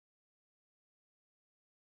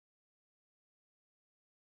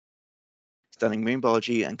studying marine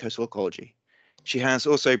biology and coastal ecology. She has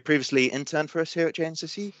also previously interned for us here at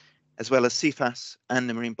JNCC, as well as CFAS and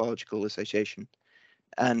the Marine Biological Association.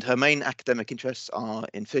 And her main academic interests are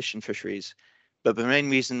in fish and fisheries. But the main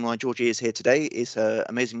reason why Georgie is here today is her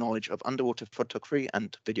amazing knowledge of underwater photography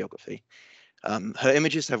and videography. Her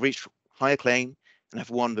images have reached high acclaim and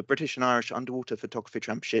have won the British and Irish Underwater Photography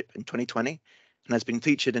Championship in 2020 and has been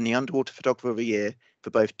featured in the Underwater Photographer of the Year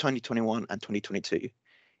for both 2021 and 2022.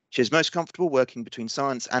 She is most comfortable working between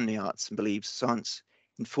science and the arts and believes science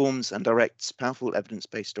informs and directs powerful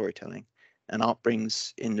evidence-based storytelling, and art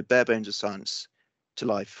brings in the bare bones of science to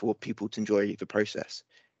life for people to enjoy the process.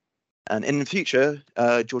 And in the future,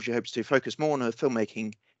 Georgia hopes to focus more on her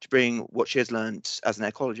filmmaking to bring what she has learned as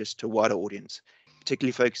an ecologist to a wider audience,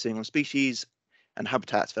 particularly focusing on species and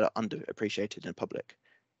habitats that are underappreciated in the public.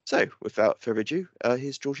 So without further ado,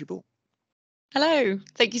 here's Georgie Ball. Hello,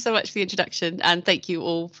 thank you so much for the introduction, and thank you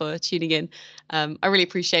all for tuning in. I really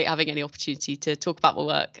appreciate having any opportunity to talk about my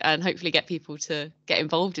work and hopefully get people to get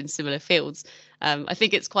involved in similar fields. I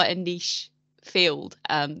think it's quite a niche field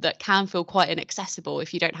that can feel quite inaccessible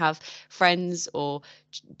if you don't have friends or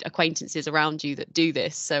acquaintances around you that do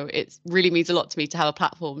this. So it really means a lot to me to have a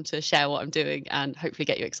platform to share what I'm doing and hopefully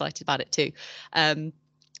get you excited about it too.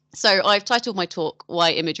 So I've titled my talk,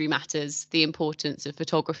 Why Imagery Matters, the Importance of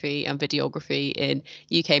Photography and Videography in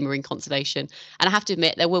UK Marine Conservation. And I have to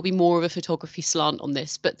admit, there will be more of a photography slant on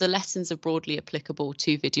this, but the lessons are broadly applicable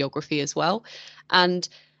to videography as well. And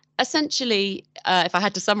essentially, if I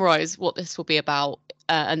had to summarise what this will be about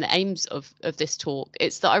and the aims of this talk,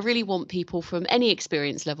 it's that I really want people from any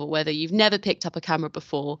experience level, whether you've never picked up a camera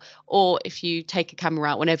before, or if you take a camera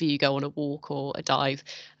out whenever you go on a walk or a dive,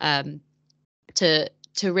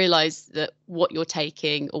 to realise that what you're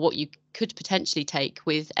taking or what you could potentially take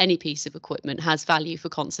with any piece of equipment has value for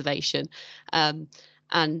conservation.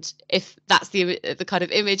 And if that's the kind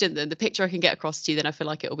of image and the picture I can get across to you, then I feel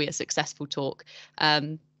like it will be a successful talk.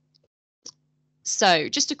 So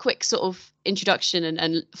just a quick sort of introduction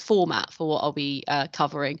and format for what I'll be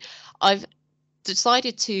covering. I've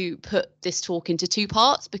decided to put this talk into two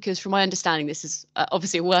parts because from my understanding this is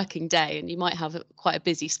obviously a working day and you might have quite a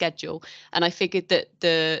busy schedule, and I figured that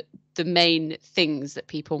the main things that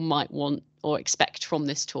people might want or expect from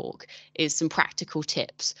this talk is some practical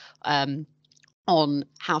tips on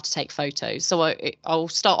how to take photos. So I'll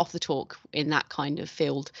start off the talk in that kind of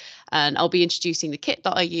field, and I'll be introducing the kit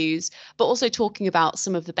that I use, but also talking about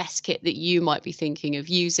some of the best kit that you might be thinking of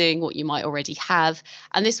using, what you might already have.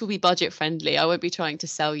 And this will be budget friendly. I won't be trying to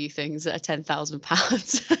sell you things that are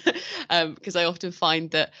 £10,000 because I often find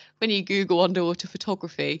that when you Google underwater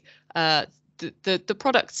photography, the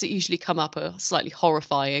products that usually come up are slightly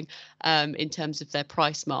horrifying in terms of their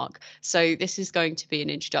price mark. So this is going to be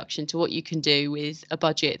an introduction to what you can do with a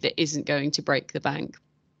budget that isn't going to break the bank.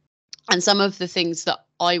 And some of the things that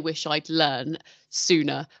I wish I'd learned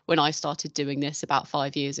sooner when I started doing this about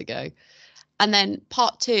 5 years ago. And then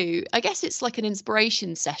part two, I guess it's like an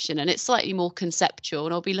inspiration session and it's slightly more conceptual,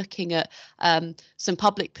 and I'll be looking at some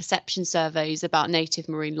public perception surveys about native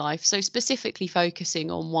marine life. So specifically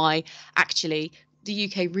focusing on why actually the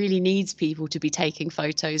UK really needs people to be taking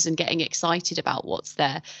photos and getting excited about what's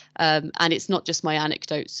there. And it's not just my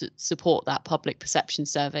anecdotes that support that. Public perception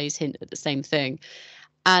surveys hint at the same thing.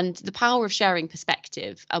 And the power of sharing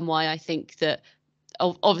perspective, and why I think that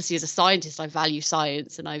obviously as a scientist I value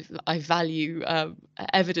science and I value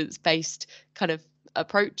evidence-based kind of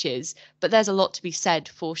approaches, but there's a lot to be said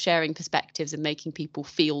for sharing perspectives and making people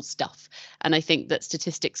feel stuff. And I think that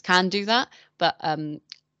statistics can do that, but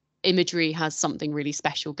imagery has something really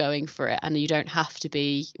special going for it, and you don't have to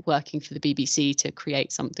be working for the BBC to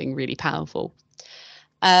create something really powerful.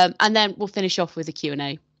 And then we'll finish off with a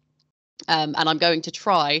Q&A. And I'm going to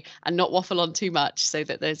try and not waffle on too much so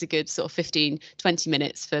that there's a good sort of 15-20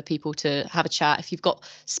 minutes for people to have a chat. If you've got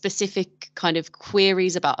specific kind of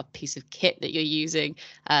queries about a piece of kit that you're using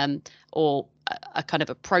or a kind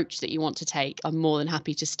of approach that you want to take, I'm more than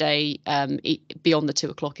happy to stay beyond the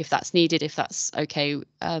 2 o'clock if that's needed. If that's okay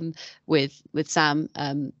with Sam,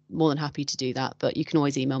 more than happy to do that, but you can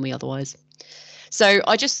always email me otherwise. So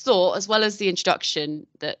I just thought, as well as the introduction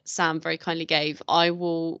that Sam very kindly gave, I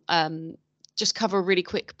will just cover a really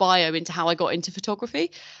quick bio into how I got into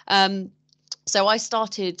photography. So I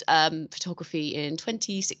started photography in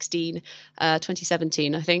 2016,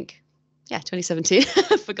 2017, I think. Yeah, 2017,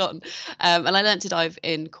 I've forgotten. And I learned to dive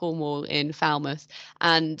in Cornwall in Falmouth.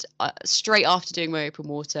 And straight after doing my open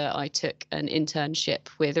water, I took an internship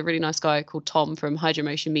with a really nice guy called Tom from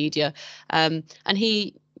Hydromotion Media. And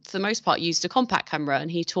he, for the most part, used a compact camera, and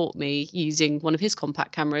he taught me using one of his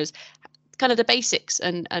compact cameras kind of the basics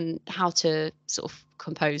and how to sort of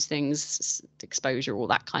compose things, exposure, all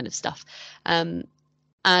that kind of stuff.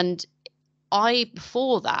 And I,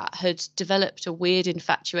 before that, had developed a weird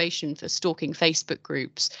infatuation for stalking Facebook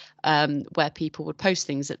groups where people would post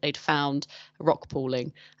things that they'd found rock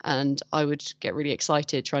pooling, and I would get really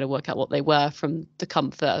excited trying to work out what they were from the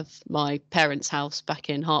comfort of my parents' house back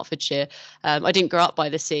in Hertfordshire. I didn't grow up by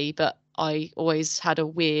the sea, but I always had a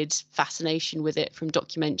weird fascination with it from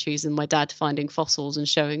documentaries and my dad finding fossils and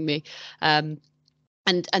showing me. And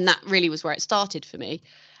that really was where it started for me.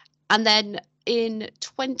 And then in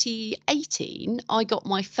 2018, I got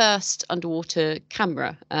my first underwater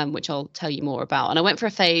camera, which I'll tell you more about. And I went for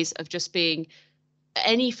a phase of just being,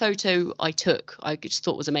 any photo I took, I just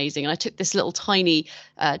thought was amazing. And I took this little tiny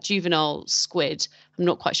juvenile squid. I'm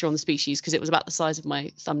not quite sure on the species because it was about the size of my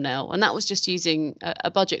thumbnail. And that was just using a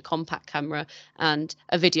budget compact camera and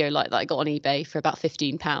a video light that I got on eBay for about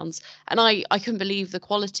 £15. And I couldn't believe the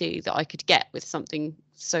quality that I could get with something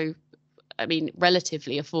so, I mean,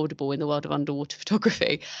 relatively affordable in the world of underwater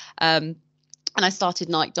photography. And I started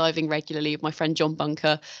night diving regularly with my friend John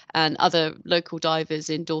Bunker and other local divers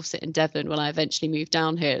in Dorset and Devon when I eventually moved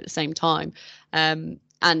down here at the same time.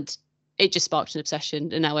 And it just sparked an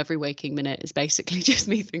obsession. And now every waking minute is basically just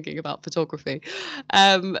me thinking about photography.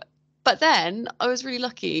 But then I was really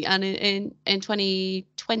lucky, and in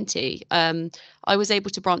 2020, I was able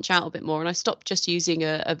to branch out a bit more, and I stopped just using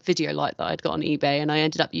a video light that I'd got on eBay, and I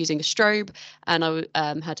ended up using a strobe, and I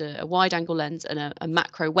had a wide angle lens and a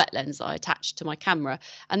macro wet lens that I attached to my camera.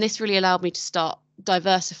 And this really allowed me to start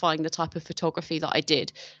diversifying the type of photography that I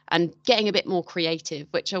did and getting a bit more creative,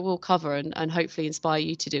 which I will cover and hopefully inspire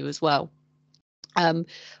you to do as well.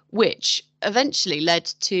 Which eventually led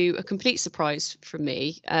to a complete surprise from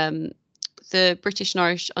me. The British and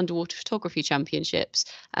Irish Underwater Photography Championships.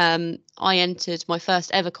 I entered my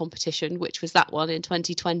first ever competition, which was that one in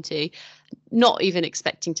 2020, not even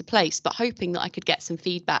expecting to place, but hoping that I could get some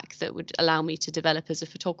feedback that would allow me to develop as a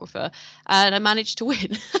photographer. And I managed to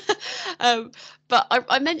win. But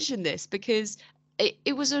I mentioned this because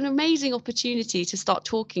it was an amazing opportunity to start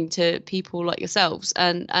talking to people like yourselves.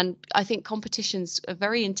 And I think competitions are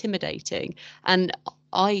very intimidating. And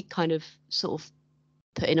I kind of sort of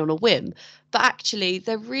put in on a whim, but actually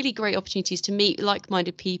they're really great opportunities to meet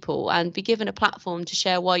like-minded people and be given a platform to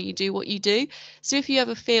share why you do what you do. So if you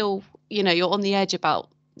ever feel, you're on the edge about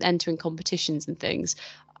entering competitions and things,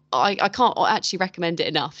 I can't actually recommend it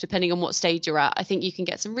enough, depending on what stage you're at. I think you can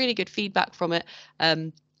get some really good feedback from it.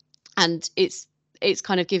 And it's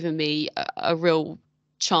kind of given me a real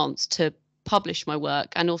chance to publish my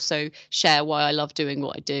work and also share why I love doing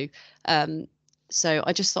what I do. So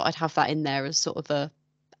I just thought I'd have that in there as sort of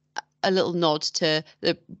a little nod to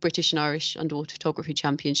the British and Irish Underwater Photography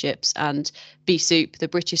Championships and BSOUP, the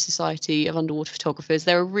British Society of Underwater Photographers.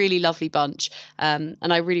 They're a really lovely bunch, and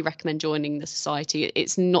I really recommend joining the society.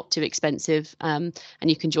 It's not too expensive, and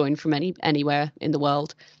you can join from anywhere in the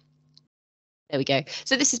world. There we go.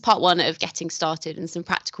 So this is part one of getting started and some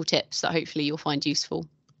practical tips that hopefully you'll find useful.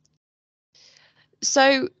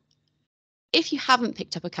 So if you haven't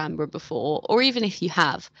picked up a camera before, or even if you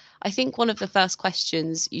have, I think one of the first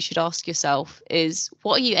questions you should ask yourself is,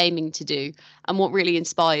 what are you aiming to do and what really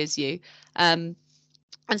inspires you? And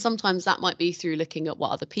sometimes that might be through looking at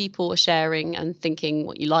what other people are sharing and thinking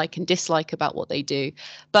what you like and dislike about what they do.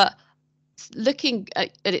 But looking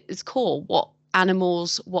at its core, what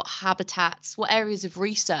animals, what habitats, what areas of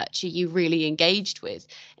research are you really engaged with?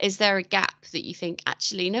 Is there a gap that you think,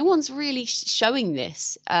 actually, no one's really showing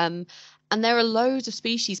this? And there are loads of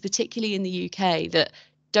species, particularly in the UK, that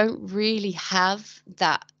don't really have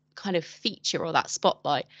that kind of feature or that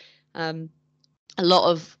spotlight. A lot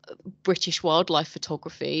of British wildlife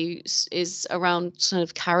photography is around sort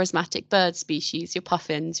of charismatic bird species, your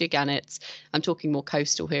puffins, your gannets. I'm talking more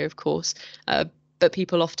coastal here, of course. But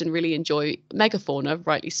people often really enjoy megafauna,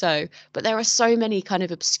 rightly so. But there are so many kind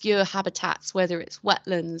of obscure habitats, whether it's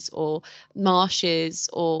wetlands or marshes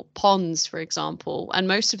or ponds, for example, and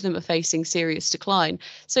most of them are facing serious decline.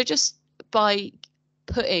 So just by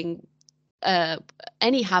putting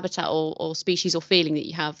any habitat or species or feeling that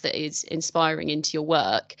you have that is inspiring into your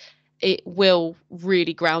work, it will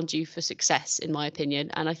really ground you for success, in my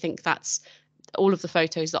opinion. And I think that's all of the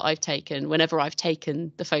photos that I've taken. Whenever I've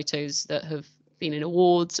taken the photos that have been in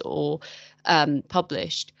awards or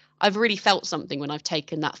published, I've really felt something when I've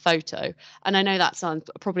taken that photo. And I know that sounds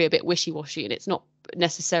probably a bit wishy-washy, and it's not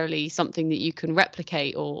necessarily something that you can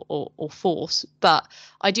replicate or force, but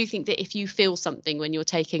I do think that if you feel something when you're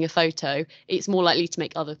taking a photo, it's more likely to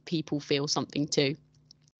make other people feel something too.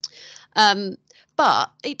 But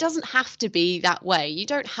But it doesn't have to be that way. You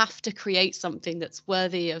don't have to create something that's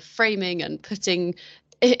worthy of framing and putting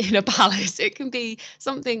in a palace. It can be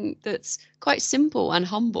something that's quite simple and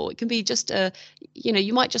humble. It can be just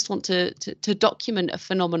you might just want to document a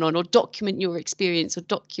phenomenon, or document your experience, or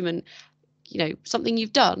document something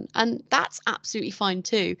you've done, and that's absolutely fine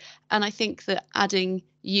too. And I think that adding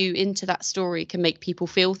you into that story can make people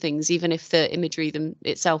feel things, even if the imagery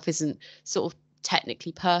itself isn't sort of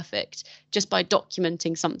technically perfect. Just by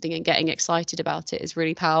documenting something and getting excited about it is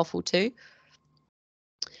really powerful too.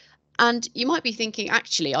 And you might be thinking,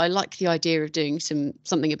 actually, I like the idea of doing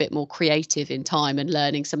something a bit more creative in time and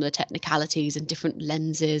learning some of the technicalities and different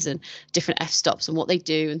lenses and different f-stops and what they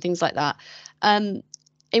do and things like that.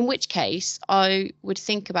 In which case, I would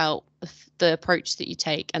think about the approach that you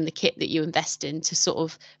take and the kit that you invest in to sort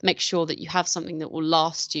of make sure that you have something that will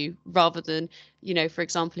last you, rather than, for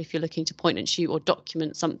example, if you're looking to point and shoot or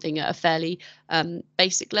document something at a fairly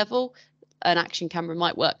basic level, an action camera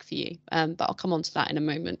might work for you. But I'll come on to that in a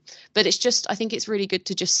moment. But I think it's really good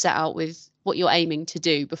to just set out with what you're aiming to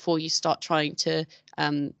do before you start trying to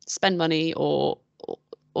spend money or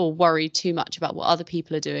worry too much about what other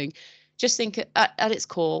people are doing. Just think at its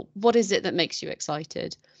core, what is it that makes you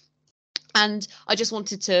excited? And I just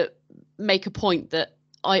wanted to make a point that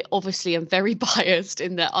I obviously am very biased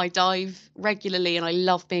in that I dive regularly and I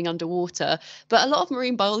love being underwater, but a lot of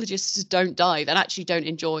marine biologists don't dive and actually don't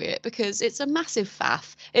enjoy it because it's a massive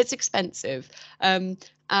faff. It's expensive, and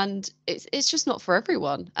it's just not for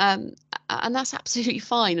everyone. And that's absolutely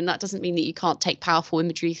fine. And that doesn't mean that you can't take powerful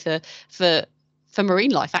imagery for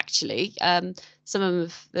marine life. Actually, some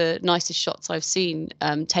of the nicest shots I've seen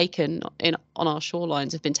taken on our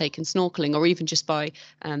shorelines have been taken snorkeling, or even just by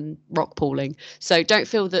rock pooling. So don't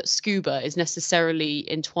feel that scuba is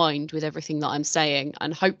necessarily entwined with everything that I'm saying,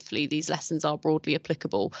 and hopefully these lessons are broadly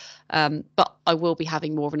applicable. But I will be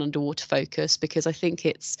having more of an underwater focus because I think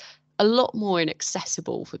it's a lot more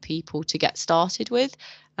inaccessible for people to get started with.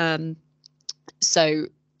 So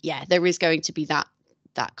yeah, there is going to be that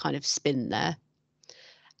kind of spin there.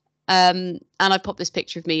 And I popped this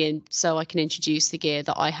picture of me in so I can introduce the gear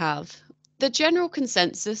that I have. The general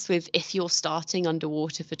consensus with if you're starting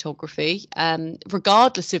underwater photography,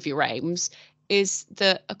 regardless of your aims, is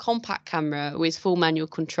that a compact camera with full manual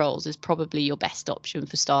controls is probably your best option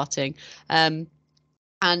for starting.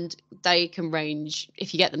 And they can range,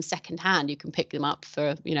 if you get them secondhand, you can pick them up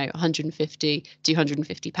for 150,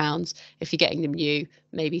 250 pounds. If you're getting them new,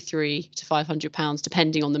 maybe £300 to £500,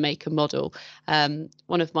 depending on the make and model.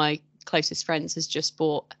 One of my closest friends has just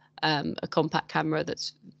bought a compact camera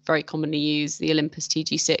that's very commonly used, the Olympus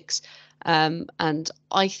TG6, and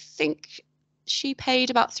I think she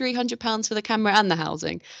paid about £300 for the camera and the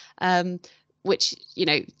housing. Which,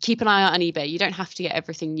 keep an eye out on eBay. You don't have to get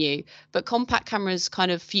everything new, but compact cameras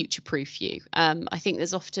kind of future-proof you. I think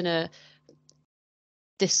there's often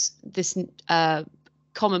this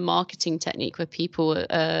common marketing technique where people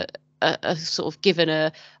are sort of given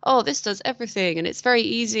this does everything and it's very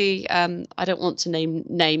easy. I don't want to name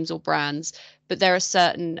names or brands, but there are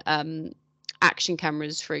certain action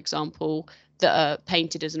cameras, for example, that are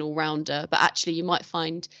painted as an all-rounder, but actually you might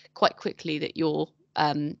find quite quickly that you're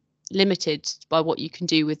limited by what you can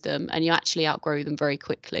do with them, and you actually outgrow them very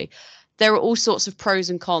quickly. There are all sorts of pros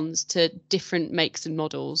and cons to different makes and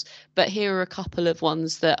models, but here are a couple of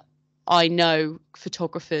ones that I know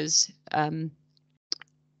photographers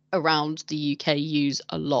around the UK use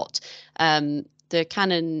a lot. The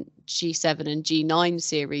Canon G7 and G9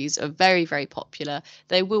 series are very, very popular.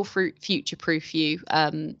 They will future-proof you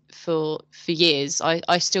for years.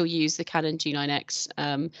 I still use the Canon G9X,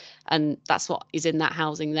 and that's what is in that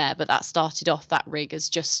housing there. But that started off, that rig, as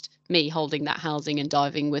just me holding that housing and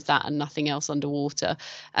diving with that and nothing else underwater.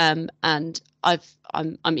 And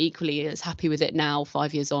I'm equally as happy with it now,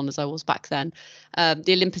 5 years on, as I was back then.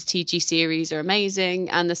 The Olympus TG series are amazing,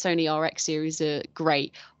 and the Sony RX series are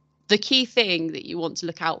great. The key thing that you want to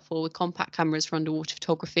look out for with compact cameras for underwater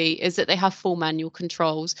photography is that they have full manual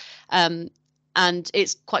controls. And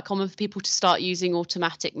it's quite common for people to start using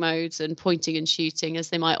automatic modes and pointing and shooting as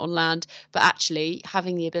they might on land. But actually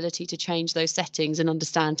having the ability to change those settings and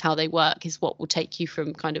understand how they work is what will take you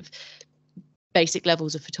from kind of basic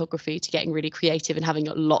levels of photography to getting really creative and having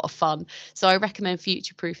a lot of fun. So I recommend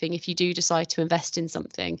future-proofing if you do decide to invest in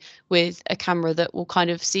something with a camera that will kind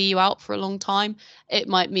of see you out for a long time. It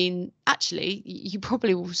might mean actually you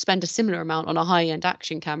probably will spend a similar amount on a high-end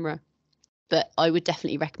action camera, but I would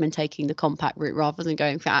definitely recommend taking the compact route rather than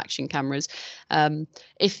going for action cameras.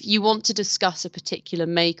 If you want to discuss a particular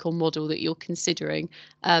make or model that you're considering,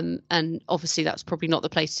 and obviously that's probably not the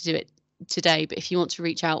place to do it today, but if you want to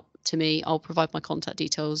reach out to me, I'll provide my contact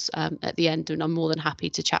details at the end, and I'm more than happy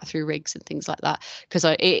to chat through rigs and things like that, because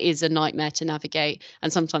it is a nightmare to navigate,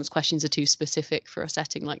 and sometimes questions are too specific for a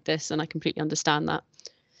setting like this, and I completely understand that.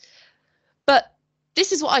 But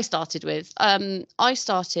this is what I started with. I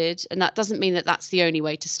started, and that doesn't mean that that's the only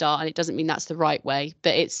way to start, and it doesn't mean that's the right way,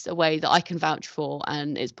 but it's a way that I can vouch for,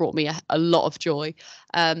 and it's brought me a lot of joy.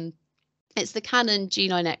 It's the Canon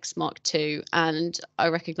G9X Mark II, and I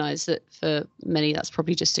recognise that for many that's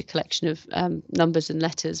probably just a collection of numbers and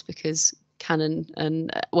letters, because Canon and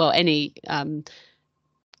well, any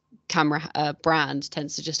camera brand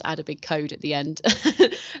tends to just add a big code at the end,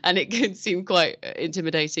 and it can seem quite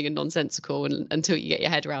intimidating and nonsensical until you get your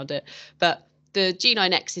head around it. But the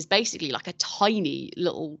G9X is basically like a tiny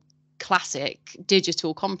little classic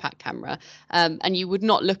digital compact camera, and you would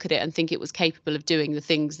not look at it and think it was capable of doing the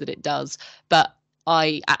things that it does, but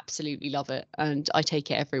I absolutely love it, and I take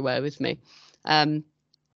it everywhere with me. And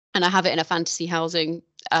I have it in a fantasy housing.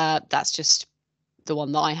 That's just the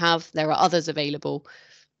one that I have. There are others available,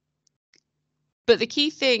 but the key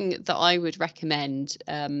thing that I would recommend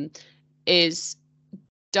is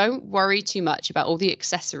don't worry too much about all the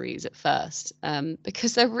accessories at first,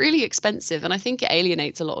 because they're really expensive, and I think it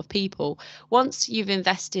alienates a lot of people. Once you've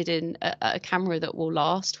invested in a camera that will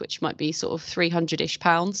last, which might be sort of £300-ish,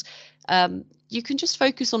 you can just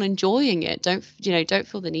focus on enjoying it. Don't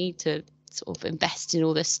feel the need to sort of invest in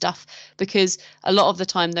all this stuff, because a lot of the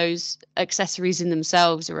time those accessories in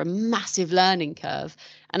themselves are a massive learning curve.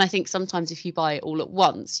 And I think sometimes if you buy it all at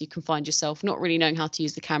once, you can find yourself not really knowing how to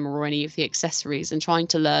use the camera or any of the accessories, and trying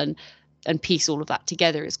to learn and piece all of that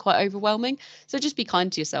together is quite overwhelming. So just be kind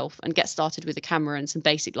to yourself and get started with a camera and some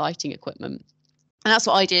basic lighting equipment. And that's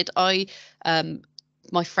what I did.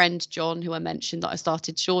 My friend John, who I mentioned that I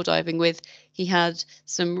started shore diving with, he had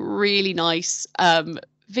some really nice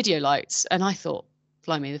video lights, and I thought,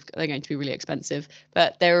 blimey, they're going to be really expensive,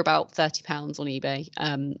 but they were about £30 on eBay,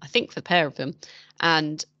 I think, for the pair of them,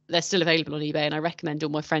 and they're still available on eBay. And I recommend all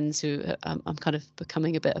my friends who I'm kind of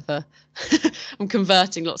becoming a bit of a I'm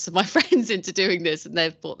converting lots of my friends into doing this, and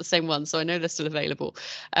they've bought the same one, so I know they're still available.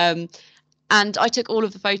 And I took all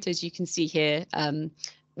of the photos you can see here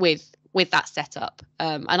with that setup,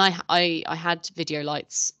 and I had video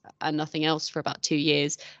lights and nothing else for about 2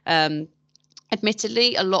 years.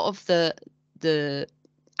 Admittedly, a lot of the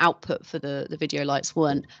output for the video lights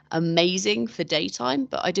weren't amazing for daytime,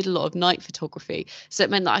 but I did a lot of night photography, so it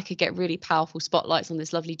meant that I could get really powerful spotlights on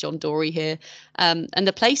this lovely John Dory here, and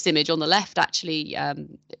the place image on the left actually,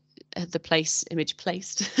 the place image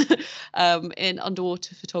placed in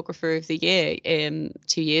Underwater Photographer of the Year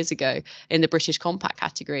 2 years ago in the British Compact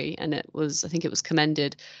category, and I think it was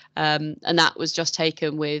commended, and that was just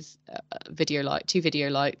taken with two video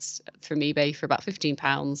lights from eBay for about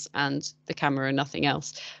 £15, and the camera and nothing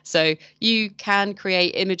else. So you can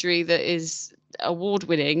create imagery that is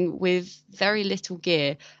award-winning with very little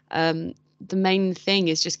gear. The main thing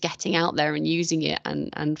is just getting out there and using it,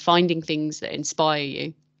 and finding things that inspire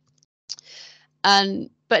you.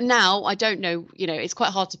 But now I don't know, it's quite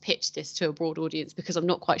hard to pitch this to a broad audience because I'm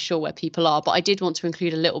not quite sure where people are, but I did want to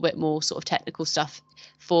include a little bit more sort of technical stuff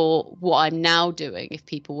for what I'm now doing if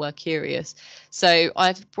people were curious. So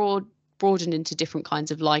I've broadened into different kinds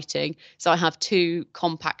of lighting. So I have 2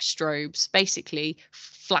 compact strobes, basically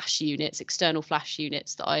flash units, external flash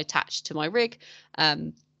units that I attach to my rig.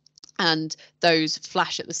 And those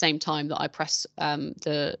flash at the same time that I press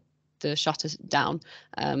the shutter down,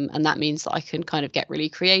 and that means that I can kind of get really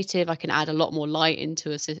creative. I can add a lot more light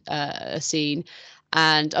into a scene,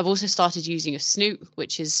 and I've also started using a snoot,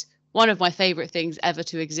 which is one of my favorite things ever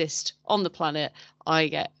to exist on the planet. I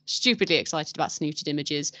get stupidly excited about snooted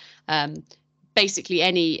images. Basically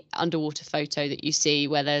any underwater photo that you see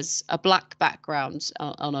where there's a black background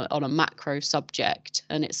on a macro subject,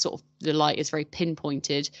 and it's sort of, the light is very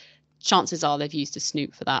pinpointed, chances are they've used a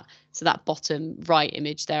snoot for that. So that bottom right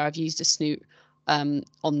image there, I've used a snoot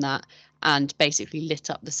on that, and basically lit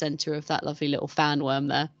up the center of that lovely little fan worm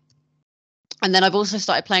there. And then I've also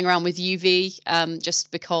started playing around with UV, just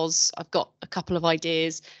because I've got a couple of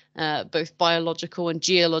ideas, both biological and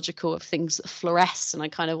geological, of things that fluoresce, and I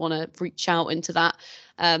kind of want to reach out into that.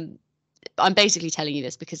 I'm basically telling you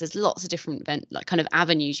this because there's lots of different kind of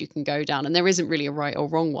avenues you can go down, and there isn't really a right or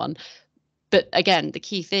wrong one. But again, the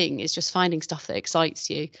key thing is just finding stuff that excites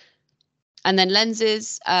you. And then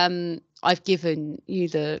lenses, I've given you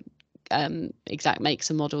the exact makes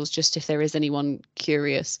and models, just if there is anyone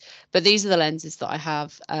curious. But these are the lenses that I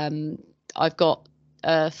have. I've got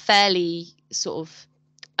a fairly sort of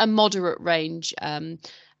a moderate range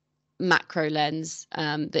macro lens,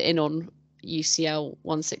 the UCL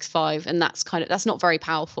 165, and that's not very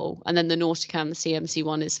powerful. And then the Nauticam, the CMC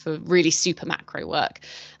one, is for really super macro work.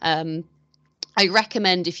 I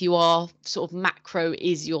recommend, if you are sort of macro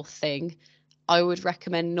is your thing, I would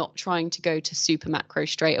recommend not trying to go to super macro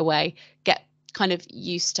straight away. Get kind of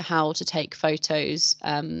used to how to take photos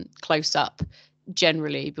close up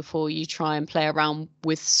generally before you try and play around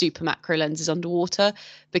with super macro lenses underwater,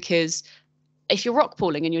 because if you're rock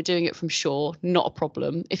pooling and you're doing it from shore, not a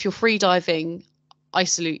problem. If you're free diving, I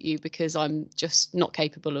salute you, because I'm just not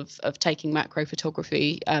capable of taking macro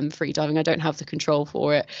photography free diving. I don't have the control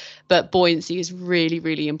for it. But buoyancy is really,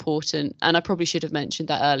 really important. And I probably should have mentioned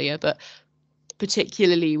that earlier, but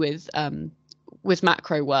particularly with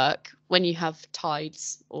macro work, when you have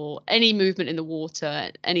tides or any movement in the water,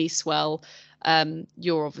 any swell,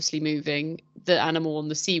 you're obviously moving, the animal on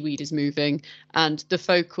the seaweed is moving, and the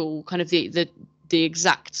focal kind of the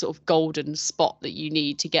exact sort of golden spot that you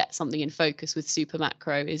need to get something in focus with super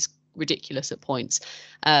macro is ridiculous at points.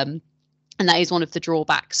 And that is one of the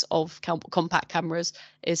drawbacks of compact cameras,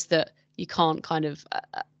 is that you can't kind of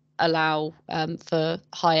allow for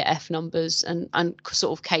higher F numbers and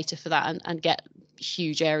sort of cater for that and get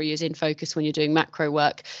huge areas in focus when you're doing macro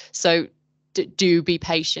work. So do be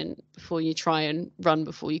patient before you try and run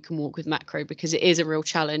before you can walk with macro, because it is a real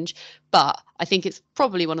challenge. But I think it's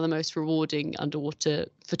probably one of the most rewarding underwater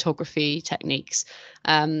photography techniques.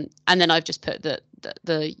 And then I've just put the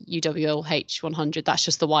UWL H100. That's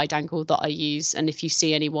just the wide angle that I use. And if you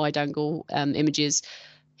see any wide angle images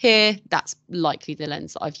here, that's likely the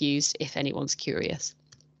lens that I've used, if anyone's curious.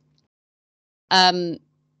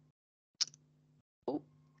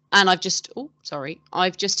 And I've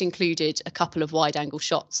just included a couple of wide angle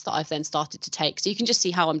shots that I've then started to take. So you can just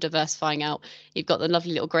see how I'm diversifying out. You've got the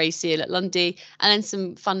lovely little grey seal at Lundy, and then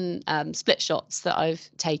some fun split shots that I've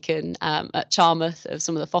taken at Charmouth of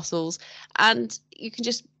some of the fossils. And you can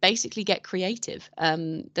just basically get creative.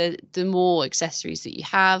 The more accessories that you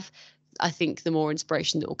have, I think the more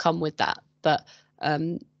inspiration that will come with that. But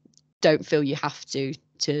don't feel you have to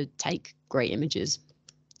take great images.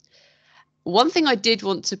 One thing I did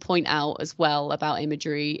want to point out as well about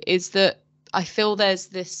imagery is that I feel there's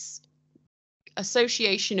this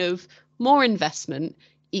association of more investment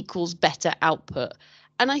equals better output.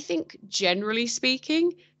 And I think, generally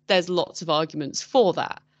speaking, there's lots of arguments for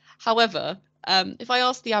that. However, if I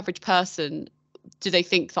ask the average person, do they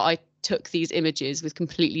think that I took these images with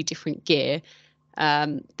completely different gear,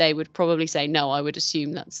 they would probably say no. I would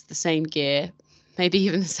assume that's the same gear, maybe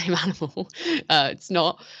even the same animal. It's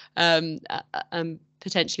not,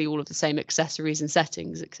 potentially all of the same accessories and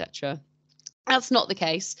settings, etc. That's not the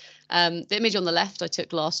case. The image on the left I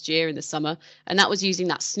took last year in the summer, and that was using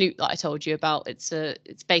that snoot that I told you about.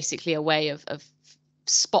 It's basically a way of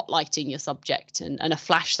spotlighting your subject, and a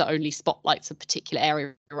flash that only spotlights a particular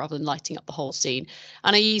area rather than lighting up the whole scene.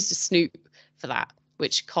 And I used a snoot for that,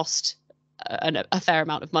 which cost a fair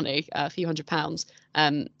amount of money, a few £100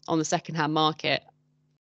 on the secondhand market.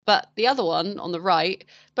 But the other one on the right,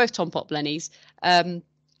 both Tom Pot Blennies,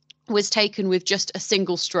 was taken with just a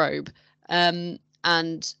single strobe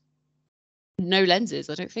and no lenses.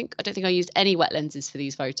 I don't think I used any wet lenses for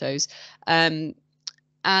these photos. And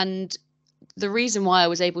the reason why I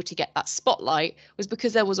was able to get that spotlight was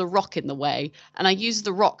because there was a rock in the way, and I used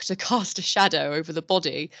the rock to cast a shadow over the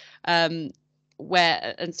body, and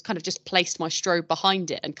kind of just placed my strobe behind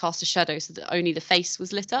it and cast a shadow so that only the face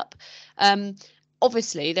was lit up.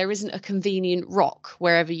 Obviously, there isn't a convenient rock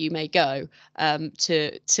wherever you may go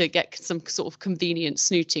to get some sort of convenient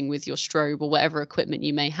snooting with your strobe or whatever equipment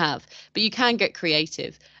you may have, but you can get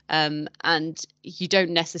creative, and you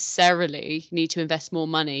don't necessarily need to invest more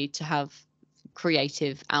money to have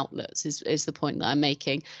creative outlets, is the point that I'm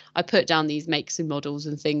making. I put down these makes and models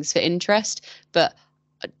and things for interest, but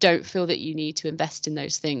I don't feel that you need to invest in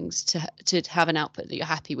those things to have an output that you're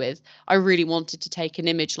happy with. I really wanted to take an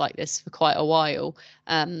image like this for quite a while,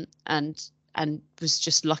 and was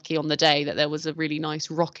just lucky on the day that there was a really nice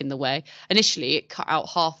rock in the way. Initially, it cut out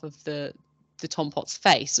half of the Tom Pot's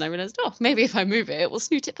face, and I realized, oh, maybe if I move it, it will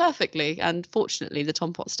snoot it perfectly. And fortunately, the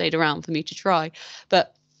Tom Pot stayed around for me to try.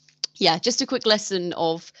 But yeah, just a quick lesson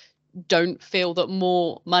of don't feel that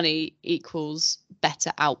more money equals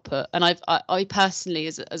better output. And I personally,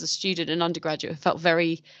 as a student and undergraduate, felt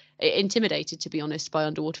very intimidated, to be honest, by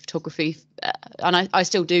underwater photography, and I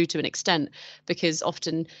still do to an extent, because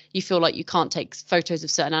often you feel like you can't take photos of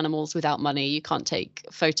certain animals without money, you can't take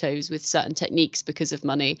photos with certain techniques because of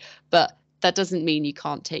money, but that doesn't mean you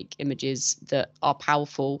can't take images that are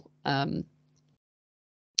powerful.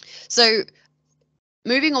 So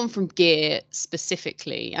moving on from gear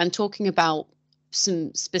specifically and talking about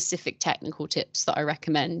some specific technical tips that I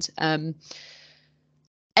recommend.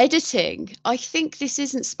 Editing, I think this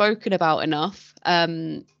isn't spoken about enough.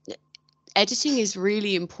 Editing is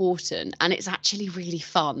really important, and it's actually really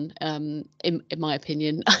fun, in my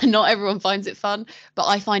opinion. Not everyone finds it fun, but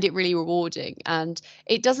I find it really rewarding, and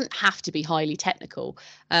it doesn't have to be highly technical,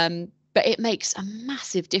 but it makes a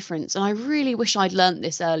massive difference. And I really wish I'd learnt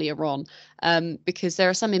this earlier on, because there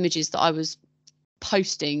are some images that I was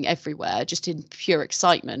posting everywhere just in pure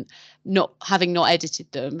excitement, not edited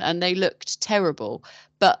them, and they looked terrible.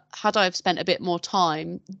 But had I have spent a bit more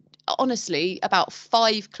time, honestly, about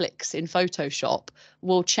 5 clicks in Photoshop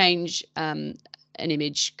will change an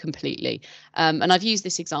image completely. And I've used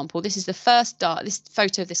this example. This is the first dive. This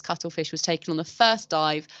photo of this cuttlefish was taken on the first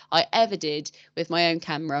dive I ever did with my own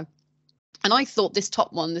camera. And I thought this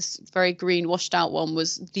top one, this very green washed out one,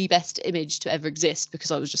 was the best image to ever exist, because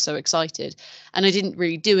I was just so excited. And I didn't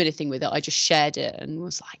really do anything with it. I just shared it and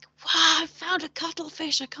was like, wow, I found a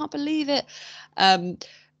cuttlefish. I can't believe it.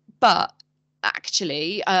 But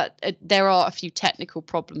actually, there are a few technical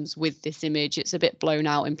problems with this image. It's a bit blown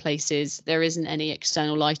out in places. There isn't any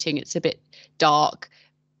external lighting. It's a bit dark,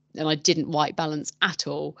 and I didn't white balance at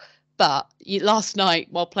all. But last night,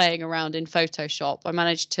 while playing around in Photoshop, I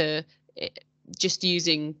managed to, just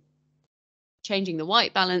changing the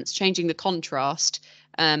white balance, changing the contrast,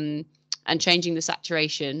 and changing the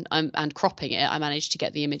saturation, and cropping it, I managed to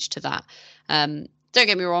get the image to that. Don't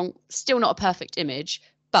get me wrong, still not a perfect image,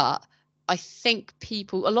 but I think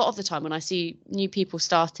people, a lot of the time when I see new people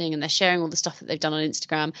starting and they're sharing all the stuff that they've done on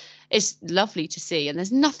Instagram, it's lovely to see. And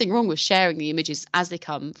there's nothing wrong with sharing the images as they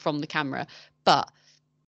come from the camera, but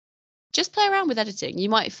just play around with editing. You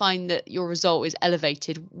might find that your result is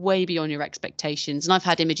elevated way beyond your expectations. And I've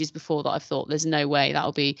had images before that I've thought there's no way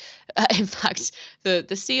that'll be, in fact, the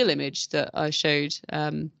seal image that I showed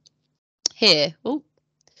here. Oh,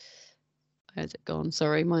 where's it gone?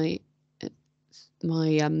 Sorry, my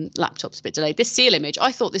laptop's a bit delayed. This seal image,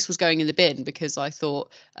 I thought this was going in the bin, because I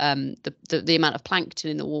thought the amount of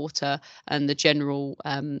plankton in the water and the general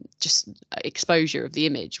just exposure of the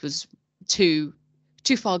image was too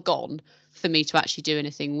far gone for me to actually do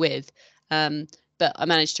anything with. But I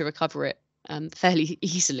managed to recover it fairly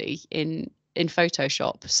easily in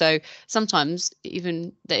Photoshop. So sometimes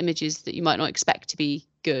even the images that you might not expect to be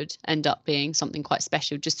good end up being something quite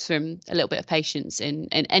special, just from a little bit of patience in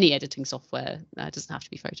any editing software. It doesn't have to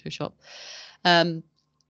be Photoshop. And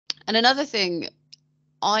another thing,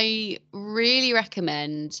 I really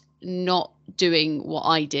recommend not doing what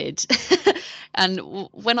I did. And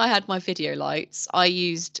when I had my video lights, I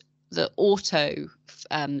used the auto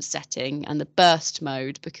setting and the burst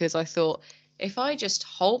mode, because I thought, if I just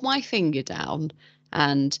hold my finger down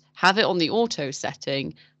and have it on the auto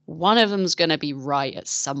setting, one of them's going to be right at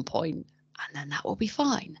some point, and then that will be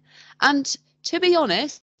fine. And to be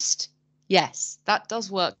honest, yes, that does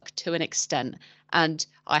work to an extent. And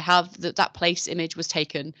I have that place image was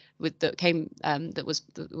taken with that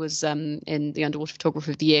was in the Underwater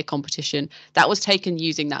Photographer of the Year competition. That was taken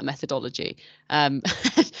using that methodology.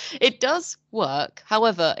 It does work.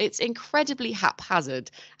 However, it's incredibly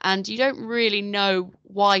haphazard, and you don't really know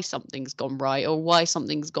why something's gone right or why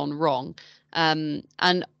something's gone wrong.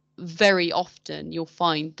 And very often you'll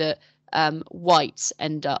find that whites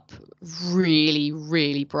end up really,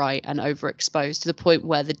 really bright and overexposed, to the point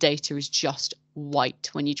where the data is just white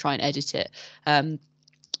when you try and edit it.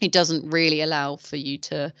 It doesn't really allow for you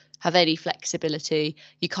to have any flexibility.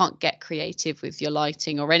 You can't get creative with your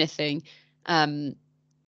lighting or anything.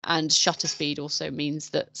 And shutter speed also means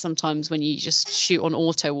that sometimes when you just shoot on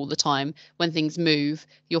auto all the time, when things move,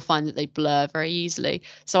 you'll find that they blur very easily.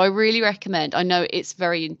 So I really recommend, I know it's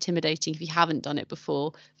very intimidating if you haven't done it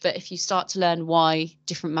before, but if you start to learn why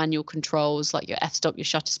different manual controls like your f-stop, your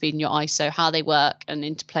shutter speed and your ISO, how they work and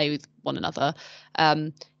interplay with one another,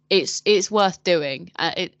 it's worth doing.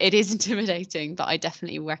 It is intimidating, but I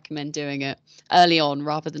definitely recommend doing it early on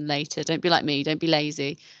rather than later. Don't be like me, don't be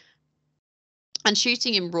lazy. And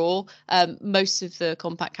shooting in RAW, most of the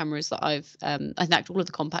compact cameras that in fact, all of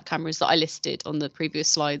the compact cameras that I listed on the previous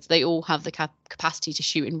slides, they all have the capacity to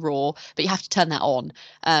shoot in RAW, but you have to turn that on.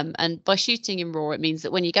 And by shooting in RAW, it means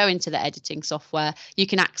that when you go into the editing software, you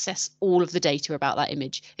can access all of the data about that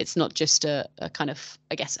image. It's not just a kind of,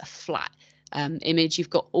 I guess, a flat image. You've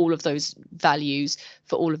got all of those values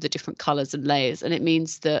for all of the different colors and layers, and it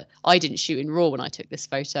means that I didn't shoot in RAW when I took this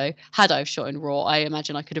photo. Had I have shot in RAW, I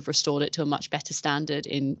imagine I could have restored it to a much better standard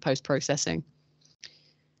in post-processing.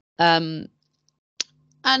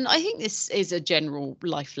 And I think this is a general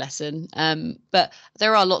life lesson, but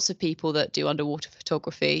there are lots of people that do underwater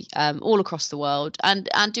photography all across the world and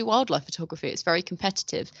do wildlife photography. It's very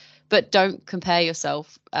competitive, but don't compare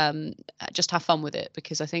yourself. Just have fun with it,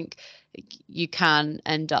 because I think you can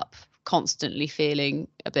end up constantly feeling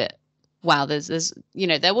a bit, wow, there's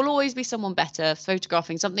there will always be someone better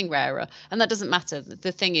photographing something rarer, and that doesn't matter.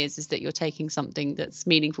 The thing is that you're taking something that's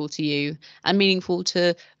meaningful to you and meaningful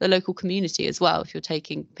to the local community as well, if you're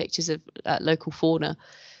taking pictures of local fauna.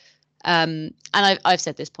 And I've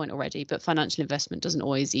said this point already, but financial investment doesn't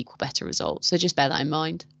always equal better results, so just bear that in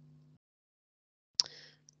mind.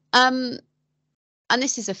 And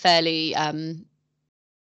this is a fairly simple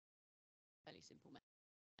method,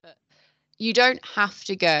 but you don't have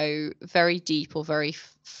to go very deep or very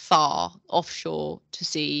far offshore to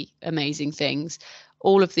see amazing things.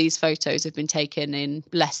 All of these photos have been taken in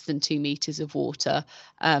less than 2 meters of water.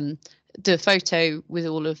 The photo with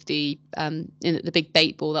all of the in the big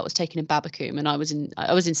bait ball, that was taken in Babacoom, and I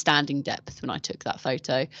was in standing depth when I took that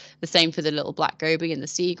photo. The same for the little black goby and the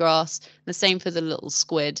seagrass. The same for the little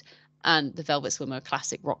squid and the velvet swimmer,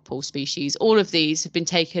 classic rock pool species. All of these have been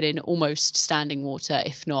taken in almost standing water,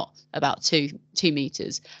 if not about 2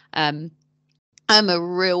 meters. I'm a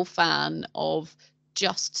real fan of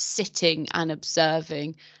just sitting and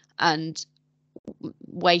observing and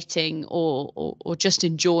waiting or just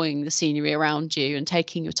enjoying the scenery around you and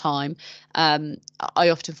taking your time. I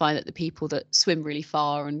often find that the people that swim really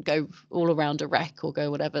far and go all around a wreck or go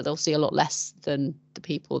whatever, they'll see a lot less than the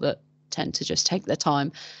people that tend to just take their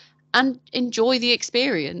time and enjoy the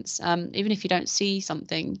experience. Even if you don't see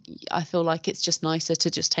something, I feel like it's just nicer to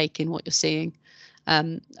just take in what you're seeing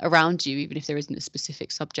around you, even if there isn't a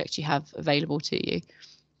specific subject you have available to you.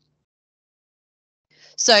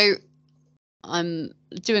 So I'm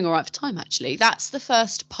doing all right for time, actually. That's the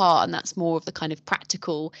first part, and that's more of the kind of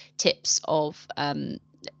practical tips of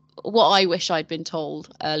what I wish I'd been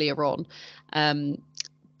told earlier on.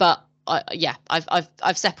 But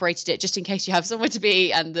I've separated it just in case you have somewhere to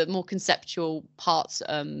be, and the more conceptual parts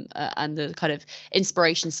and the kind of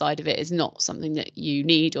inspiration side of it is not something that you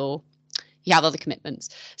need, or you have other commitments.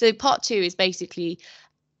 So part 2 is basically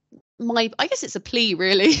I guess it's a plea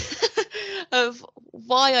really of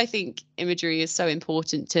why I think imagery is so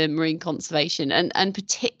important to marine conservation, and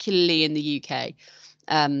particularly in the UK.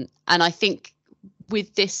 And I think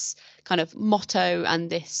with this kind of motto and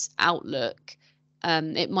this outlook,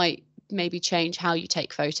 it might maybe change how you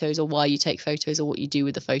take photos, or why you take photos, or what you do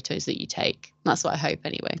with the photos that you take. That's what I hope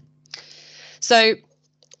anyway. So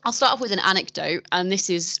I'll start off with an anecdote, and this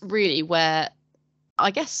is really where I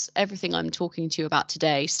guess everything I'm talking to you about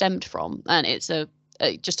today stemmed from, and it's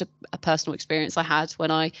just a personal experience I had when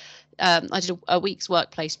I did a week's work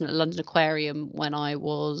placement at London Aquarium when I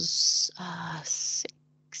was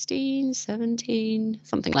 16, 17,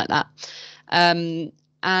 something like that. And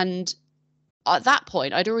at that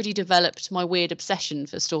point, I'd already developed my weird obsession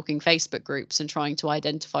for stalking Facebook groups and trying to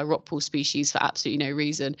identify rock pool species for absolutely no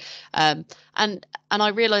reason. And I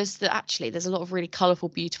realised that actually there's a lot of really colourful,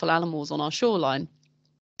 beautiful animals on our shoreline.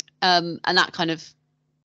 And that kind of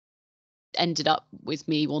ended up with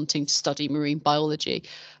me wanting to study marine biology.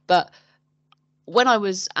 But when I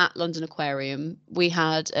was at London Aquarium, we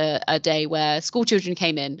had a day where school children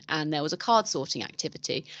came in, and there was a card sorting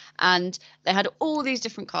activity, and they had all these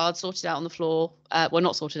different cards sorted out on the floor. Well,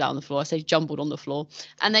 not sorted out on the floor, I say jumbled on the floor,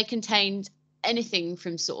 and they contained anything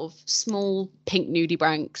from sort of small pink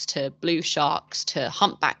nudibranchs to blue sharks to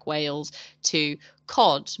humpback whales to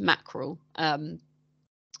cod, mackerel,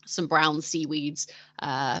 some brown seaweeds.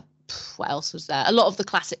 What else was there? A lot of the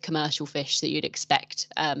classic commercial fish that you'd expect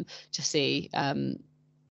to see,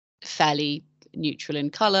 fairly neutral in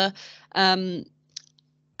colour. And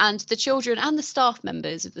the children and the staff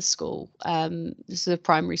members of the school, this is a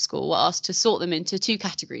primary school, were asked to sort them into 2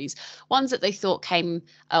 categories. Ones that they thought came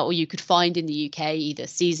or you could find in the UK either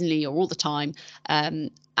seasonally or all the time,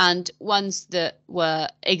 and ones that were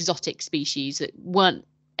exotic species that weren't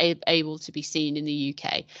able to be seen in the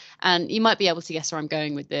UK. And you might be able to guess where I'm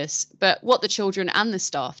going with this, but what the children and the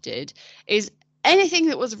staff did is anything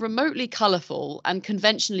that was remotely colourful and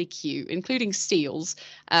conventionally cute, including seals,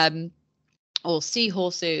 or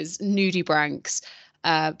seahorses, nudibranchs,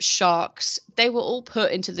 sharks, they were all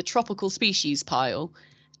put into the tropical species pile.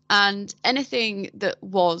 And anything that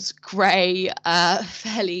was grey,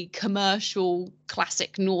 fairly commercial,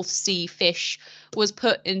 classic North Sea fish was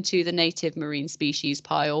put into the native marine species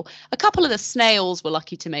pile. A couple of the snails were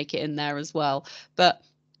lucky to make it in there as well. But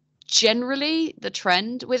generally, the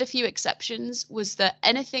trend, with a few exceptions, was that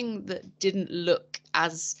anything that didn't look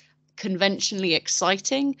as conventionally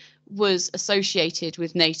exciting was associated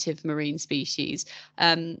with native marine species.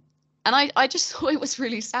 And I just thought it was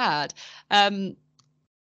really sad. And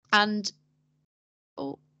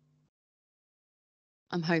oh,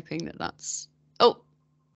 I'm hoping that's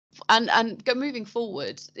moving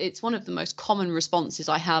forward, it's one of the most common responses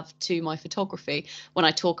I have to my photography when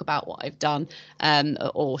I talk about what I've done,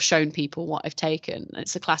 or shown people what I've taken.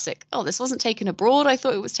 It's a classic, oh, this wasn't taken abroad, I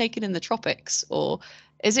thought it was taken in the tropics, or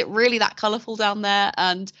is it really that colourful down there?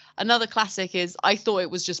 And another classic is, I thought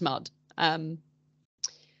it was just mud.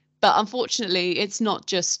 But unfortunately, it's not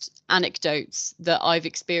just anecdotes that I've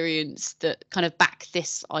experienced that kind of back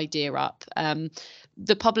this idea up.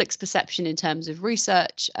 The public's perception in terms of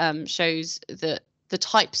research shows that the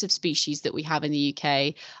types of species that we have in the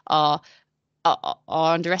UK are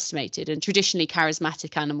underestimated, and traditionally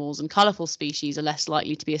charismatic animals and colourful species are less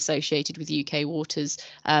likely to be associated with UK waters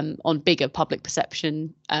on bigger public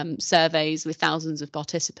perception surveys with thousands of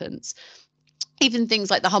participants. Even things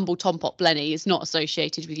like the humble tompot blenny is not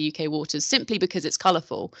associated with UK waters simply because it's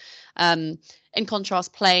colourful. In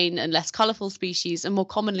contrast, plain and less colourful species are more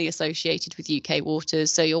commonly associated with UK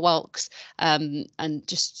waters. So your whelks and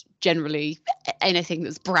just generally anything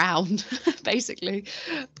that's brown, basically.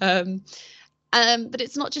 But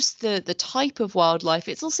it's not just the type of wildlife,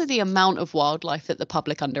 it's also the amount of wildlife that the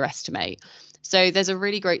public underestimate. So there's a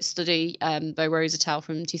really great study by Rose et al.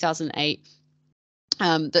 From 2008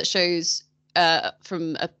 that shows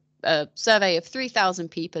from a survey of 3,000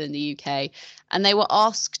 people in the UK, and they were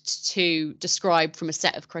asked to describe from a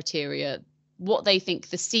set of criteria what they think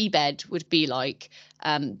the seabed would be like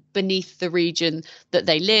beneath the region that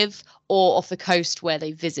they live or off the coast where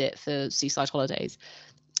they visit for seaside holidays.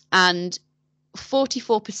 And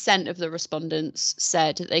 44% of the respondents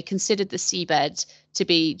said that they considered the seabed to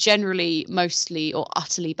be generally, mostly, or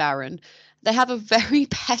utterly barren. They have a very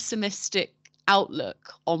pessimistic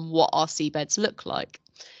outlook on what our seabeds look like.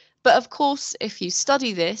 But of course, if you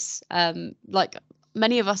study this, like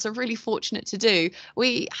many of us are really fortunate to do,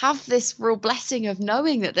 we have this real blessing of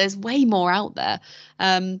knowing that there's way more out there.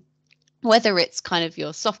 Whether it's kind of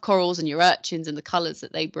your soft corals and your urchins and the colours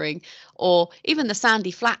that they bring, or even the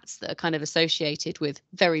sandy flats that are kind of associated with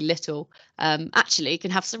very little, actually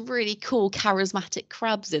can have some really cool charismatic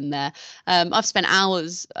crabs in there. I've spent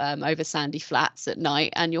hours over sandy flats at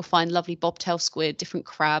night, and you'll find lovely bobtail squid, different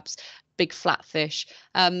crabs, big flatfish,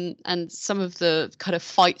 and some of the kind of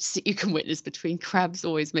fights that you can witness between crabs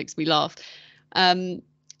always makes me laugh.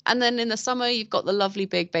 And then in the summer, you've got the lovely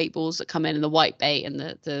big bait balls that come in, and the white bait and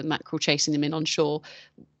the mackerel chasing them in on shore.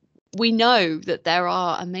 We know that there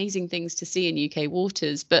are amazing things to see in UK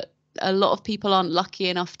waters, but a lot of people aren't lucky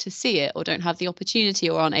enough to see it, or don't have the opportunity,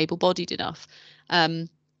 or aren't able-bodied enough.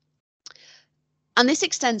 And this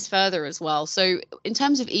extends further as well. So in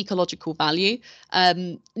terms of ecological value,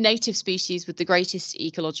 native species with the greatest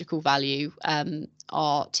ecological value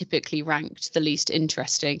are typically ranked the least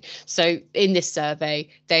interesting. So in this survey,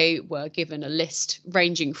 they were given a list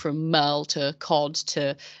ranging from merle to cod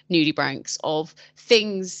to nudibranchs of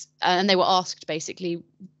things, and they were asked basically,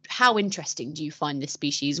 how interesting do you find this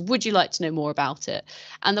species? Would you like to know more about it?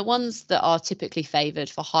 And the ones that are typically favoured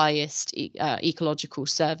for highest ecological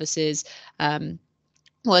services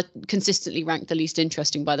were consistently ranked the least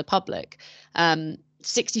interesting by the public.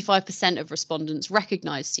 65% of respondents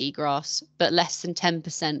recognised seagrass, but less than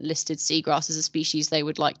 10% listed seagrass as a species they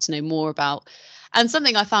would like to know more about. And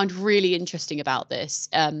something I found really interesting about this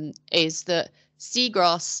is that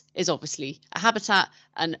seagrass is obviously a habitat,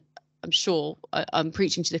 and I'm sure I'm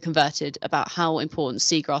preaching to the converted about how important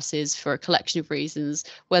seagrass is for a collection of reasons,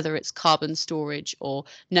 whether it's carbon storage or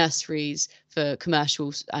nurseries for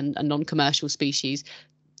commercial and non-commercial species,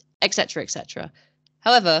 etc., etc.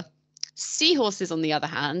 However, seahorses, on the other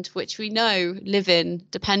hand, which we know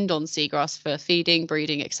depend on seagrass for feeding,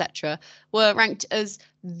 breeding, etc., were ranked as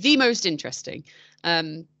the most interesting.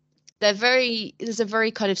 There's a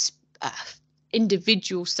very kind of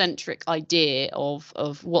individual-centric idea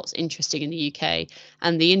of what's interesting in the UK,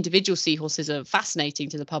 and the individual seahorses are fascinating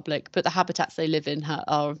to the public, but the habitats they live in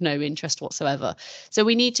are of no interest whatsoever. So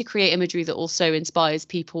we need to create imagery that also inspires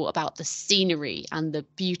people about the scenery and the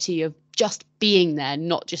beauty of just being there,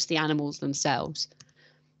 not just the animals themselves.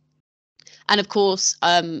 And of course,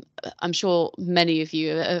 I'm sure many of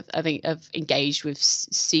you have engaged with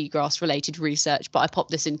seagrass related research, but I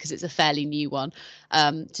popped this in because it's a fairly new one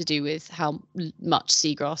to do with how much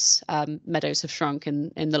seagrass meadows have shrunk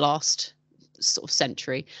in the last sort of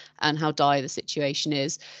century, and how dire the situation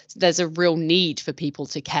is. So there's a real need for people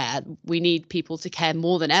to care. We need people to care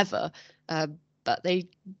more than ever, but they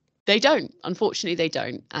don't. Unfortunately, they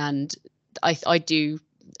don't. And I do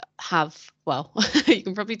have, well, you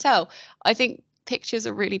can probably tell, I think pictures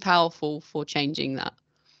are really powerful for changing that.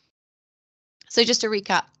 So just to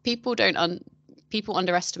recap, people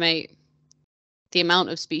underestimate the amount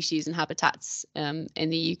of species and habitats in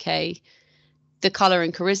the UK, the colour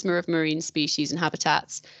and charisma of marine species and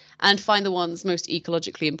habitats, and find the ones most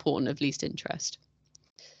ecologically important of least interest.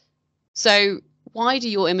 So why do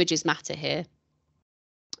your images matter here?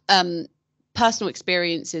 Personal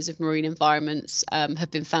experiences of marine environments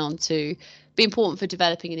have been found to be important for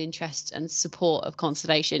developing an interest and support of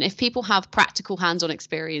conservation. If people have practical hands-on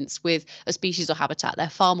experience with a species or habitat, they're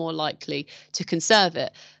far more likely to conserve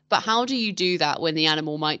it. But how do you do that when the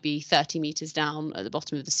animal might be 30 meters down at the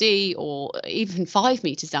bottom of the sea, or even 5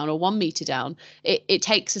 meters down or 1 meter down? It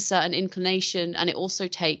takes a certain inclination, and it also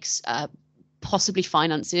takes possibly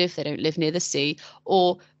finances if they don't live near the sea,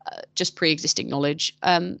 or just pre-existing knowledge,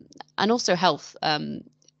 and also health,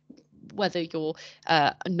 whether you're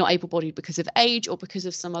not able-bodied because of age or because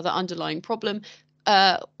of some other underlying problem,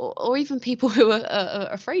 or even people who are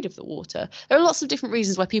afraid of the water. There are lots of different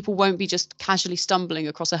reasons why people won't be just casually stumbling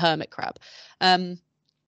across a hermit crab.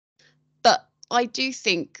 But I do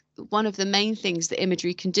think one of the main things that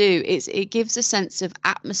imagery can do is it gives a sense of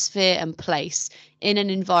atmosphere and place in an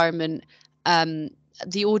environment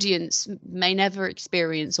the audience may never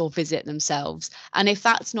experience or visit themselves. And if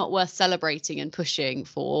that's not worth celebrating and pushing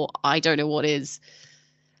for, I don't know what is.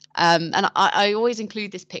 And I always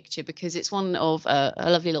include this picture because it's one of a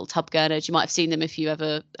lovely little tub gurnard. You might have seen them if you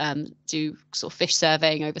ever do sort of fish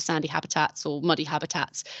surveying over sandy habitats or muddy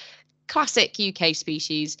habitats. Classic UK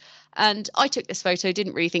species. And I took this photo,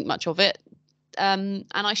 didn't really think much of it. And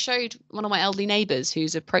I showed one of my elderly neighbours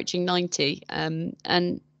who's approaching 90, and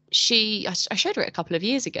I showed her it a couple of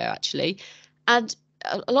years ago, actually. And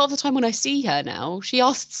a lot of the time when I see her now, she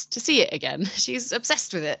asks to see it again. She's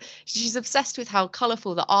obsessed with it. She's obsessed with how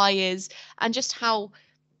colourful the eye is and just how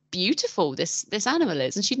beautiful this animal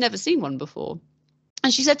is. And she'd never seen one before.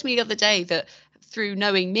 And she said to me the other day that through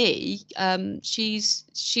knowing me,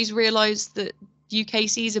 she's realised that UK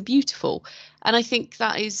seas are beautiful. And I think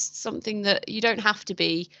that is something that you don't have to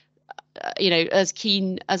be, as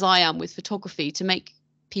keen as I am with photography to make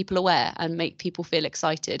people aware and make people feel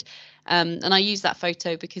excited. And I use that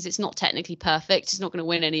photo because it's not technically perfect. It's not going to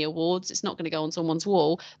win any awards. It's not going to go on someone's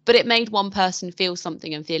wall, but it made one person feel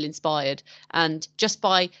something and feel inspired. And just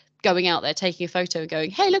by going out there, taking a photo and going,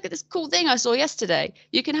 hey, look at this cool thing I saw yesterday,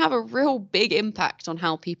 you can have a real big impact on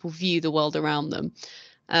how people view the world around them.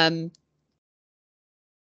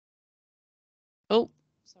 Oh,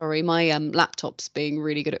 sorry, my laptop's being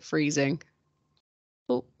really good at freezing.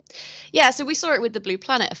 Oh. Yeah, so we saw it with the Blue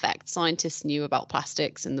Planet effect. Scientists knew about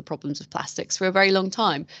plastics and the problems of plastics for a very long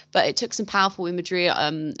time, but it took some powerful imagery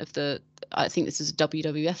of the, I think this is a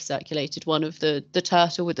WWF circulated one, of the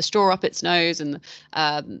turtle with the straw up its nose, and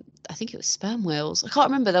I think it was sperm whales. I can't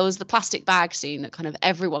remember. There was the plastic bag scene that kind of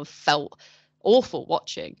everyone felt awful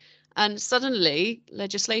watching. And suddenly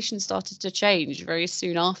legislation started to change very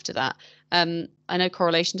soon after that. I know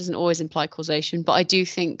correlation doesn't always imply causation, but I do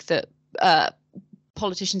think that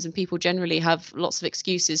politicians and people generally have lots of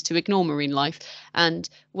excuses to ignore marine life. And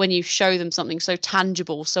when you show them something so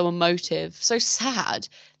tangible, so emotive, so sad,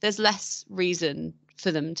 there's less reason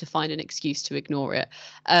for them to find an excuse to ignore it.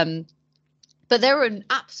 But there are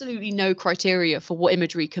absolutely no criteria for what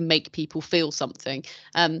imagery can make people feel something.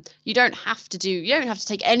 You don't have to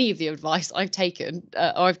take any of the advice I've taken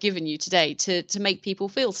or I've given you today to make people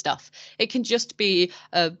feel stuff. It can just be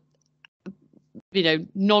a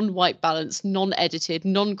non-white balance, non-edited,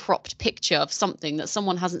 non-cropped picture of something that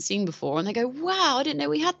someone hasn't seen before, and they go, wow, I didn't know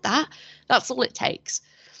we had that. That's all it takes.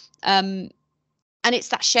 And it's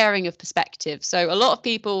that sharing of perspective. So a lot of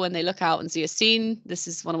people, when they look out and see a scene, this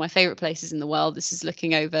is one of my favorite places in the world. This is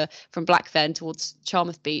looking over from Blackfen towards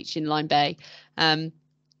Charmouth Beach in Lyme Bay.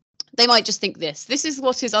 They might just think this is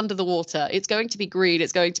what is under the water. It's going to be green.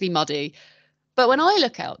 It's going to be muddy. But when I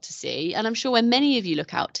look out to sea, and I'm sure when many of you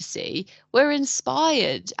look out to sea, we're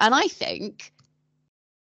inspired. And I think,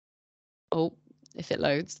 oh, if it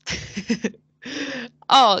loads.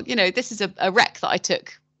 Oh, this is a wreck that I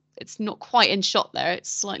took. It's not quite in shot there. It's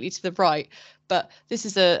slightly to the right. But this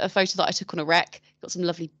is a photo that I took on a wreck. Got some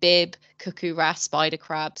lovely bib, cuckoo wrasse, spider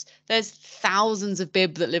crabs. There's thousands of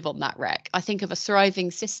bib that live on that wreck. I think of a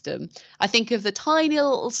thriving system. I think of the tiny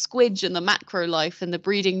little squidge and the macro life and the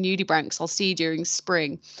breeding nudibranchs I'll see during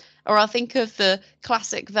spring. Or I'll think of the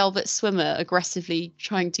classic velvet swimmer aggressively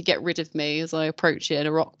trying to get rid of me as I approach it in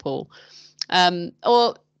a rock pool.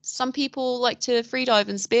 Or some people like to free dive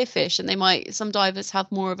and spearfish, and some divers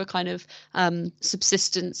have more of a kind of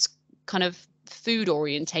subsistence, kind of food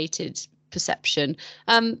orientated perception.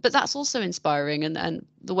 But that's also inspiring, and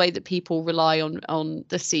the way that people rely on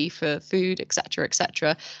the sea for food, etc.,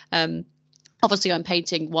 etc. Obviously, I'm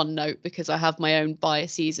painting one note because I have my own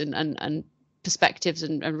biases and perspectives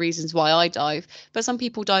and reasons why I dive. But some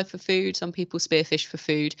people dive for food, some people spearfish for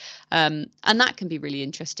food, and that can be really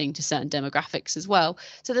interesting to certain demographics as well.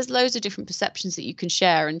 So there's loads of different perceptions that you can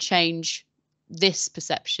share and change this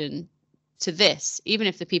perception to this, even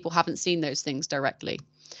if the people haven't seen those things directly.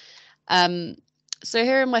 So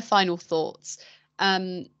here are my final thoughts.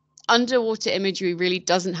 Underwater imagery really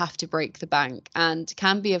doesn't have to break the bank and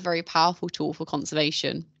can be a very powerful tool for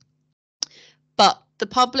conservation. But the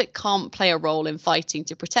public can't play a role in fighting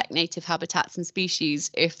to protect native habitats and species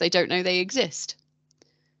if they don't know they exist.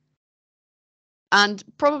 And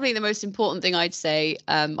probably the most important thing I'd say,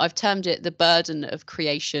 I've termed it the burden of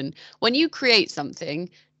creation. When you create something,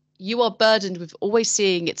 you are burdened with always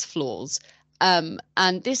seeing its flaws.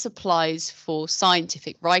 And this applies for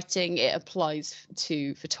scientific writing, it applies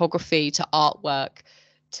to photography, to artwork,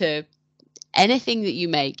 to anything that you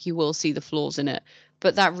make, you will see the flaws in it.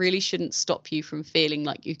 But that really shouldn't stop you from feeling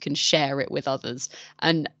like you can share it with others.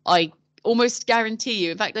 And I almost guarantee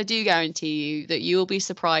you, in fact, I do guarantee you that you will be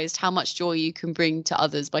surprised how much joy you can bring to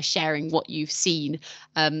others by sharing what you've seen,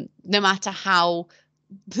 no matter how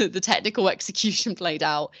the technical execution played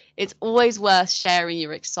out. It's always worth sharing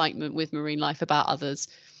your excitement with marine life about others.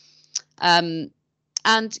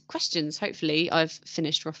 And questions, hopefully I've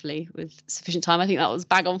finished roughly with sufficient time. I think that was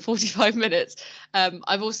bang on 45 minutes.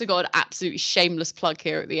 I've also got an absolutely shameless plug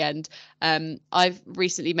here at the end. I've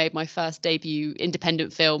recently made my first debut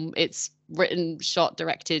independent film. It's written, shot,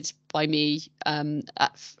 directed by me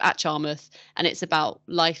at Charmouth, and it's about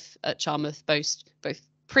life at Charmouth, both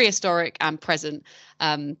prehistoric and present.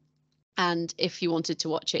 And if you wanted to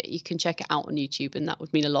watch it, you can check it out on YouTube, and that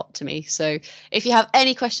would mean a lot to me. So if you have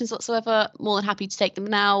any questions whatsoever, more than happy to take them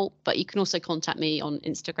now, but you can also contact me on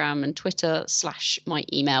Instagram and Twitter / my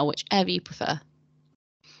email, whichever you prefer.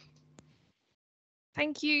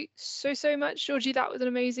 Thank you so much, Georgie. That was an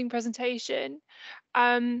amazing presentation.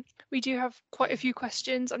 We do have quite a few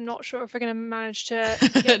questions. I'm not sure if we're going to manage to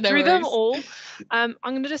get through them all. I'm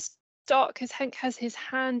going to just start because Henk has his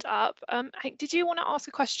hand up. Henk, did you want to ask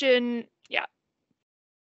a question? Yeah.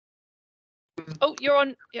 Oh, you're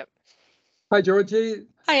on. Yep. Hi, Georgie.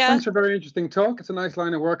 Hiya. Thanks for a very interesting talk. It's a nice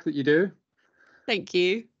line of work that you do. Thank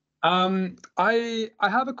you. I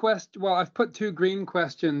have a question. Well, I've put 2 green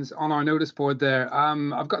questions on our notice board there.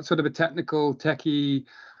 I've got sort of a technical, techie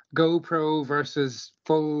GoPro versus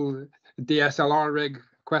full DSLR rig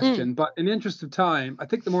question. But in the interest of time, I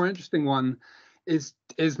think the more interesting one is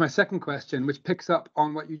my second question, which picks up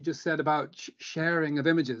on what you just said about sharing of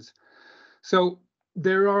images. So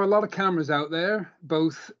there are a lot of cameras out there,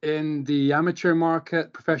 both in the amateur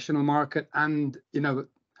market, professional market, and there's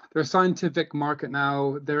a scientific market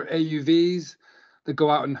now. There are AUVs that go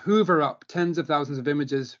out and hoover up tens of thousands of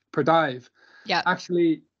images per dive. Yeah.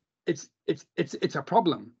 Actually, it's a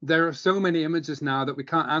problem. There are so many images now that we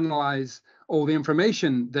can't analyze all the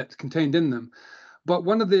information that's contained in them. But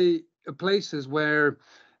one of the places where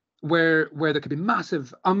there could be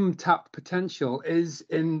massive untapped potential is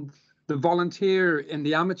in the volunteer, in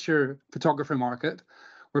the amateur photographer market,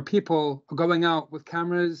 where people are going out with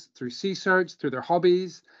cameras through sea search, through their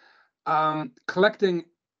hobbies, collecting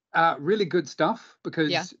really good stuff,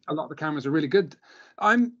 because a lot of the cameras are really good.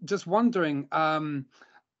 I'm just wondering about,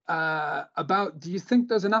 do you think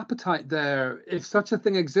there's an appetite there, if such a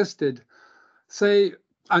thing existed, say,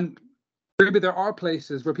 and maybe there are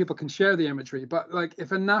places where people can share the imagery, but like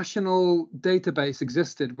if a national database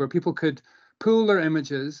existed where people could pool their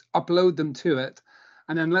images, upload them to it,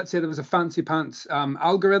 and then let's say there was a fancy pants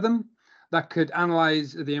algorithm that could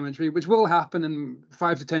analyze the imagery, which will happen in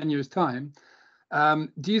 5 to 10 years' time.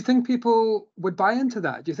 Do you think people would buy into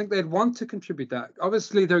that? Do you think they'd want to contribute that?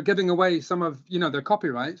 Obviously, they're giving away some of their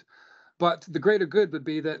copyright, but the greater good would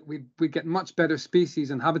be that we get much better species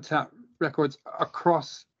and habitat records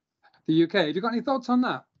across the UK. Have you got any thoughts on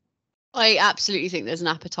that? I absolutely think there's an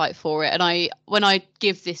appetite for it. And when I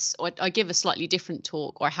give this, I give a slightly different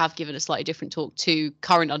talk, or I have given a slightly different talk to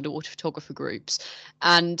current underwater photographer groups.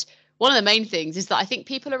 And one of the main things is that I think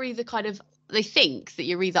people are either they think that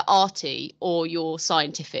you're either arty or you're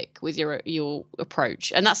scientific with your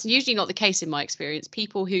approach. And that's usually not the case in my experience.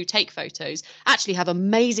 People who take photos actually have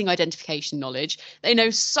amazing identification knowledge. They know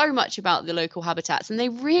so much about the local habitats and they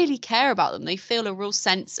really care about them. They feel a real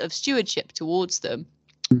sense of stewardship towards them.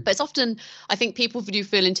 But it's often, I think people do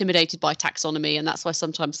feel intimidated by taxonomy, and that's why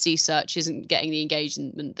sometimes sea search isn't getting the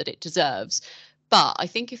engagement that it deserves. But I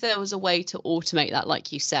think if there was a way to automate that,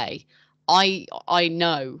 like you say, I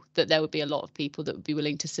know that there would be a lot of people that would be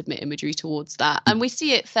willing to submit imagery towards that. And we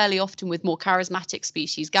see it fairly often with more charismatic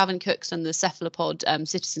species. Gavin Cook's and the Cephalopod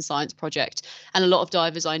Citizen Science Project, and a lot of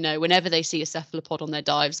divers I know, whenever they see a cephalopod on their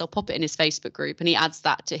dives, they'll pop it in his Facebook group and he adds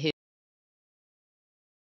that to his